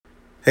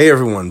Hey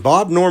everyone,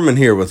 Bob Norman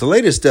here with the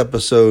latest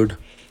episode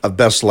of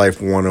Best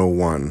Life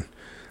 101.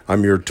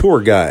 I'm your tour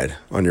guide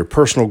on your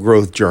personal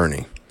growth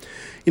journey.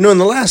 You know, in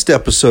the last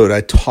episode, I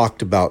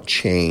talked about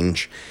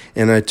change,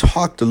 and I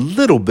talked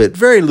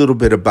very little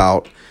bit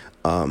about,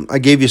 I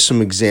gave you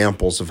some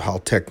examples of how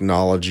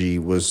technology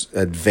was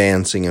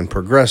advancing and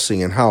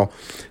progressing and how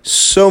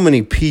so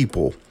many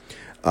people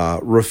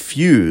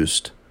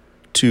refused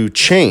to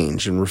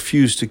change and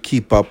refuse to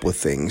keep up with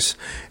things.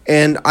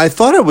 And I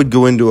thought I would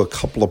go into a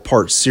couple of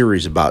part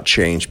series about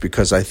change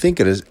because I think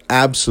it is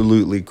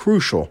absolutely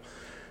crucial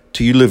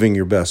to you living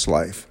your best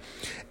life.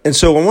 And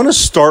so I want to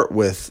start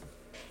with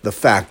the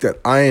fact that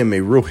I am a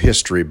real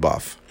history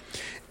buff.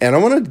 And I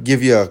want to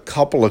give you a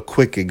couple of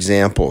quick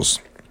examples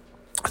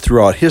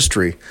throughout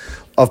history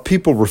of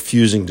people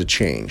refusing to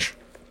change.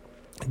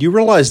 Do you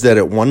realize that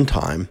at one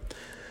time,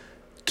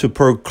 to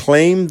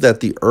proclaim that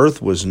the earth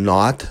was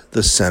not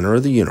the center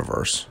of the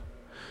universe,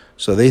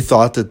 so they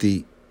thought that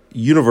the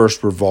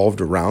universe revolved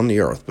around the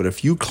earth, but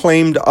if you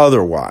claimed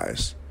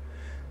otherwise,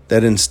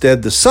 that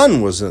instead the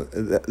sun was,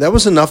 that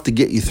was enough to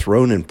get you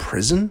thrown in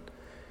prison?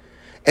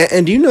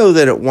 And do you know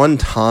that at one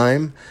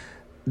time,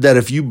 that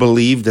if you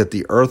believed that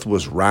the earth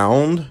was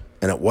round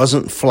and it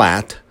wasn't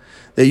flat,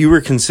 that you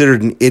were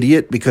considered an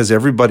idiot because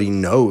everybody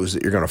knows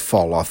that you're going to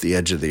fall off the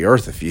edge of the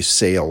earth if you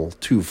sail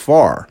too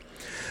far?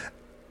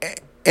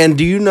 And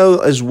do you know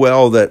as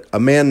well that a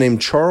man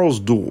named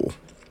Charles Duell,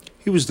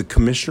 he was the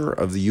commissioner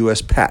of the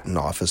U.S. Patent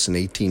Office in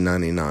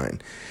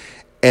 1899.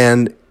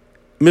 And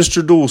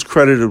Mr. Duell is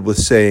credited with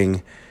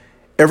saying,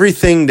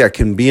 everything that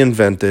can be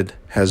invented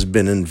has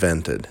been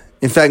invented.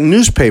 In fact,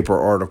 newspaper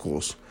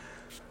articles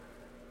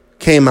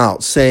came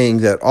out saying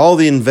that all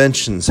the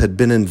inventions had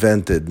been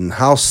invented and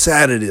how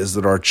sad it is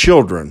that our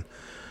children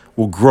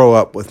will grow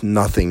up with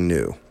nothing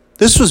new.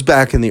 This was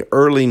back in the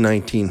early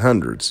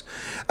 1900s.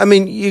 I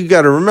mean, you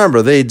got to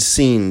remember, they'd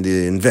seen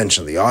the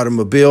invention of the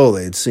automobile.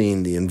 They'd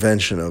seen the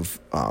invention of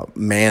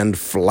manned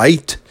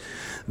flight.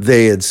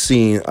 They had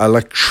seen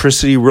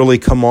electricity really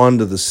come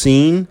onto the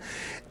scene.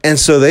 And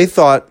so they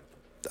thought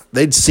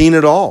they'd seen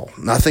it all.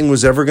 Nothing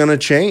was ever going to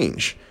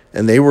change.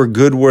 And they were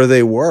good where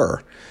they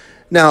were.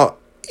 Now,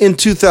 in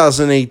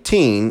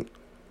 2018,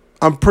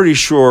 I'm pretty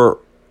sure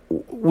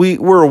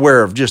we're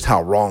aware of just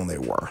how wrong they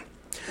were.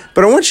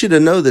 But I want you to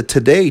know that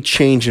today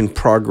change and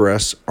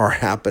progress are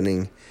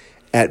happening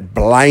at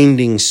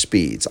blinding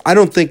speeds. I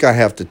don't think I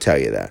have to tell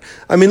you that.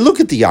 I mean, look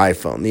at the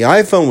iPhone. The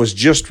iPhone was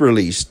just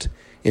released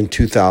in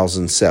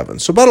 2007,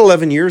 so about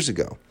 11 years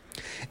ago.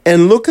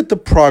 And look at the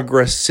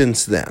progress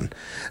since then.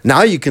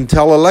 Now you can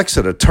tell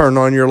Alexa to turn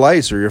on your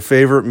lights or your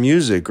favorite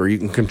music, or you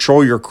can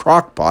control your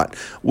crock pot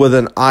with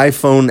an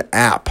iPhone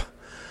app.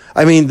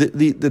 I mean,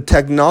 the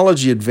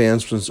technology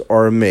advancements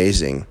are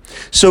amazing.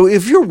 So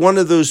if you're one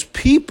of those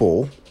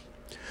people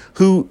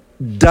who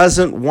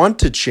doesn't want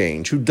to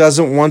change, who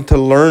doesn't want to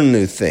learn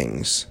new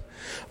things,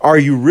 are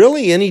you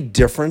really any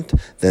different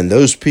than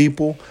those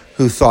people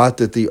who thought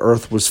that the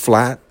earth was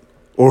flat,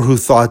 or who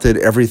thought that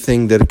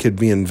everything that could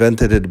be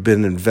invented had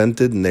been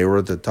invented and they were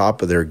at the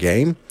top of their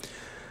game?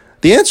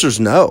 The answer is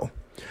no.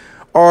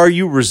 Are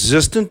you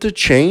resistant to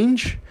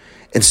change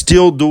and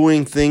still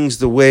doing things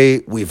the way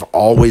we've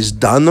always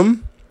done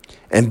them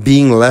and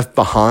being left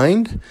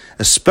behind?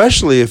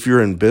 Especially if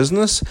you're in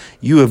business,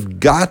 you have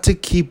got to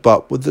keep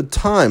up with the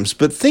times.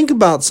 But think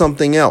about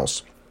something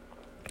else.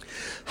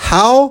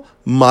 How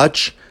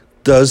much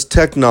does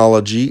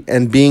technology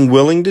and being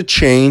willing to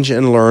change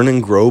and learn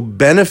and grow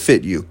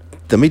benefit you?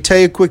 Let me tell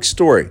you a quick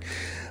story.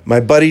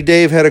 My buddy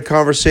Dave had a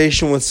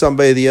conversation with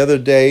somebody the other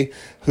day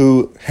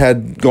who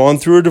had gone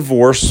through a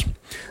divorce.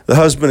 The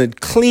husband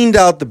had cleaned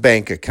out the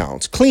bank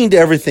accounts, cleaned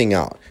everything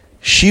out.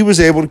 She was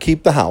able to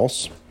keep the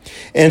house,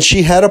 and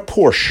she had a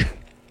Porsche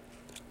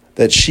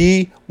that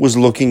she was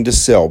looking to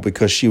sell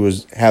because she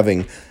was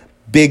having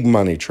big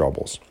money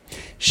troubles.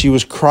 She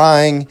was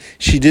crying.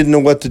 She didn't know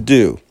what to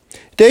do.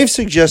 Dave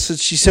suggested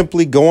she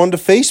simply go onto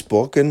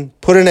Facebook and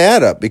put an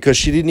ad up because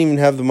she didn't even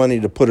have the money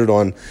to put it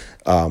on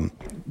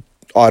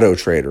Auto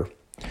Trader.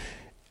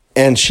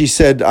 And she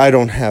said, I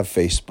don't have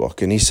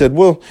Facebook. And he said,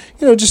 well,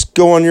 just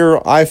go on your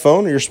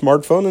iPhone or your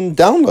smartphone and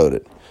download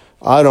it.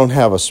 I don't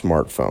have a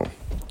smartphone.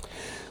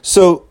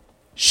 So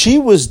she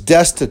was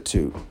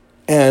destitute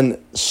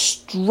and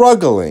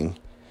struggling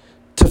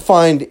to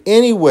find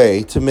any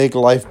way to make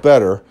life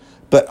better,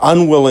 but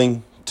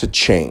unwilling to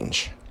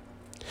change.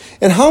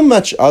 And how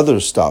much other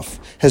stuff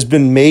has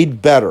been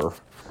made better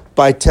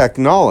by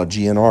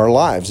technology in our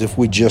lives if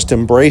we just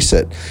embrace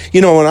it?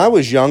 When I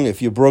was young,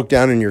 if you broke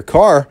down in your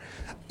car,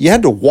 you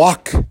had to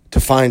walk to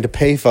find a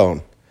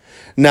payphone.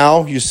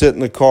 Now you sit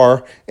in the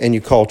car and you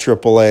call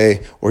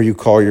AAA or you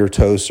call your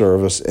tow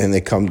service and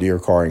they come to your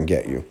car and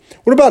get you.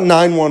 What about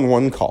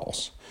 911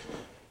 calls?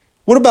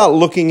 What about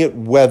looking at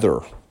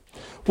weather?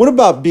 What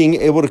about being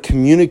able to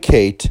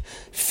communicate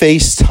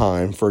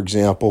FaceTime, for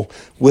example,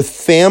 with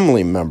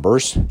family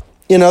members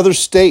in other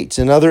states,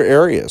 in other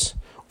areas,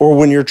 or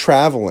when you're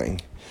traveling?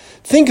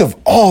 Think of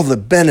all the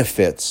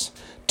benefits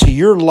to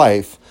your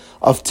life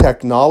of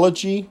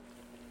technology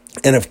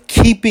and of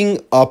keeping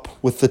up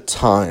with the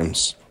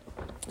times.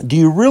 Do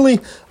you really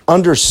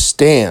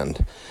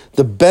understand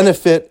the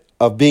benefit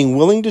of being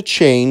willing to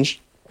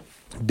change,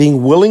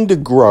 being willing to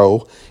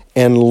grow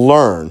and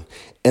learn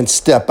and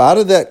step out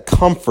of that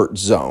comfort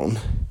zone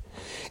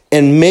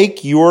and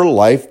make your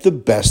life the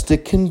best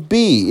it can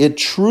be? It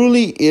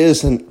truly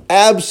is an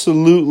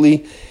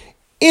absolutely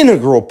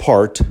integral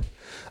part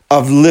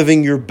of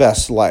living your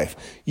best life.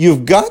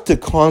 You've got to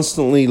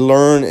constantly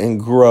learn and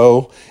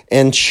grow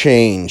and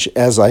change.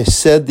 As I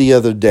said the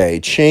other day,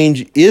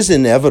 change is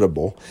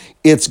inevitable.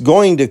 It's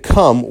going to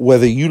come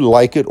whether you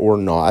like it or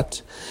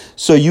not.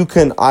 So you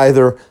can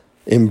either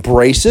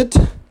embrace it,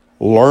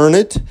 learn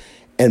it,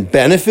 and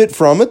benefit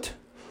from it,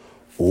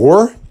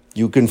 or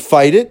you can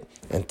fight it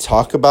and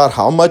talk about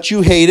how much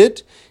you hate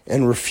it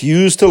and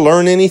refuse to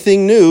learn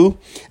anything new,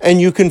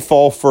 and you can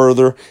fall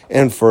further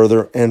and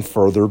further and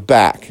further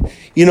back.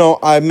 You know,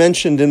 I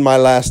mentioned in my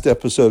last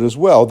episode as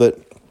well that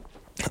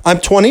I'm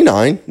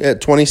 29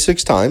 at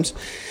 26 times,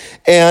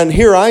 and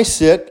here I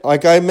sit,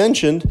 like I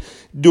mentioned,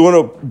 doing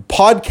a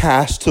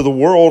podcast to the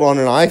world on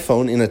an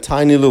iPhone in a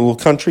tiny little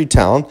country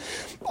town.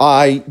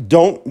 I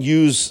don't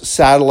use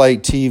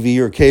satellite TV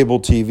or cable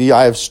TV.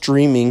 I have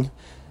streaming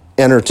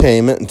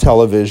entertainment and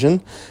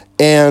television,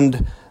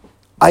 and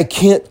I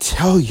can't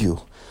tell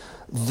you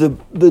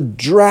the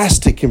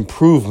drastic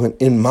improvement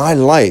in my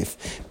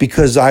life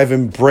because I've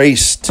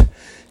embraced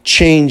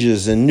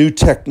changes and new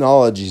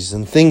technologies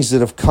and things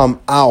that have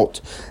come out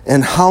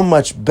and how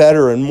much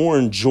better and more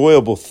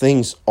enjoyable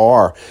things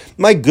are.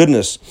 My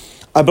goodness,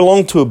 I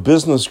belong to a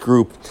business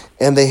group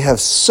and they have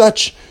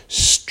such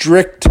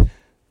restrictions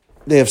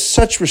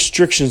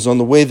on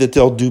the way that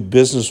they'll do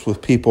business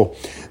with people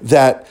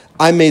that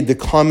I made the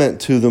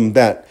comment to them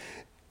that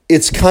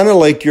it's kind of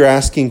like you're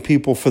asking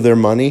people for their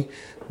money,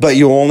 but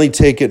you'll only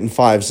take it in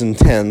 5s and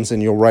 10s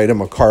and you'll write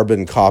them a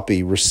carbon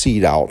copy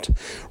receipt out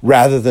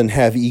rather than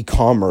have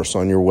e-commerce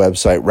on your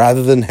website,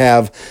 rather than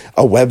have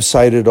a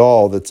website at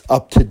all that's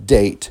up to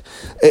date.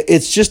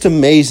 It's just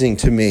amazing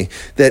to me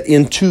that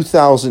in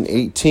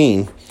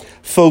 2018,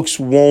 folks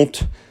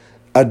won't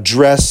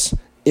address,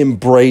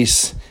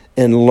 embrace,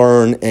 and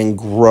learn and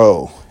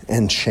grow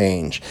and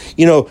change.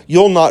 You know,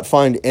 you'll not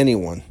find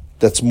anyone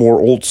that's more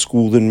old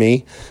school than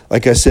me.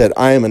 Like I said,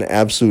 I am an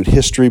absolute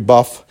history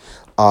buff.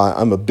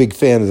 I'm a big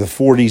fan of the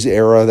 40s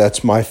era.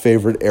 That's my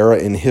favorite era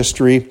in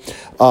history.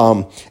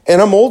 And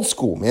I'm old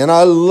school, man.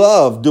 I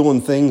love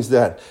doing things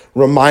that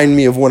remind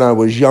me of when I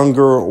was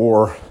younger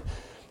or,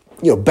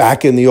 you know,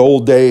 back in the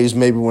old days,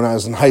 maybe when I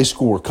was in high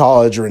school or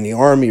college or in the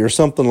Army or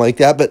something like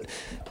that. But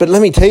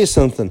let me tell you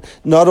something.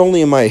 Not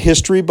only am I a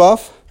history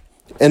buff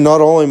and not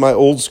only am I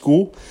old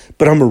school,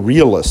 but I'm a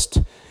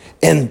realist.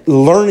 And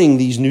learning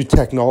these new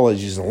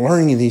technologies and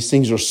learning these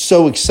things are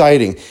so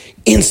exciting.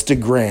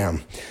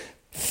 Instagram,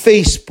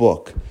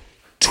 Facebook,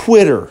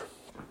 Twitter,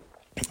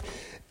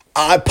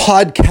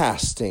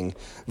 podcasting,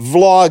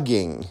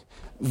 vlogging,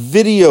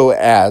 video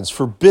ads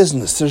for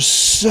business. There's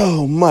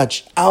so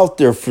much out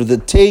there for the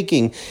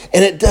taking,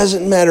 and it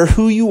doesn't matter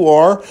who you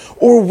are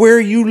or where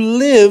you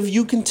live,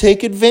 you can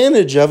take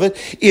advantage of it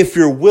if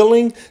you're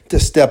willing to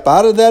step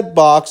out of that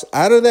box,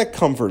 out of that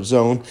comfort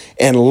zone,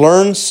 and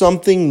learn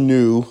something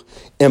new,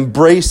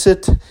 embrace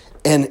it,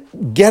 and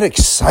get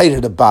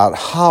excited about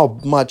how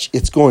much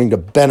it's going to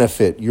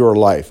benefit your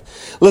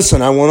life.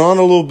 Listen, I went on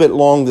a little bit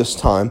long this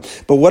time,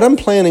 but what I'm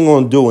planning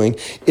on doing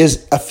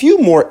is a few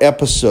more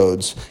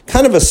episodes,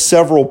 kind of a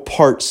several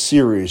part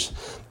series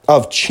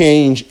of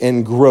change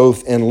and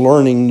growth and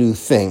learning new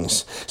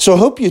things. So I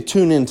hope you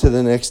tune into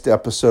the next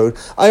episode.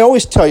 I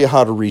always tell you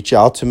how to reach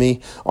out to me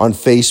on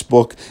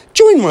Facebook.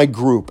 Join my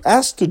group.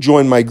 Ask to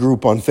join my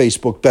group on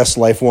Facebook, Best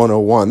Life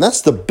 101.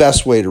 That's the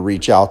best way to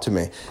reach out to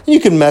me. And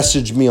you can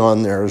message me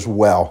on there as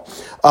well.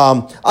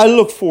 I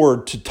look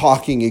forward to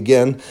talking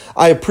again.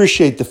 I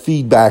appreciate the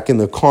feedback and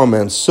the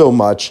comments so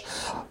much.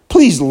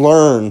 Please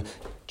learn,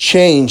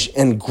 change,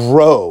 and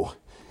grow,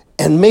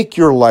 and make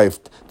your life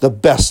the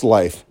best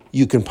life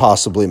you can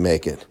possibly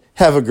make it.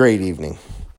 Have a great evening.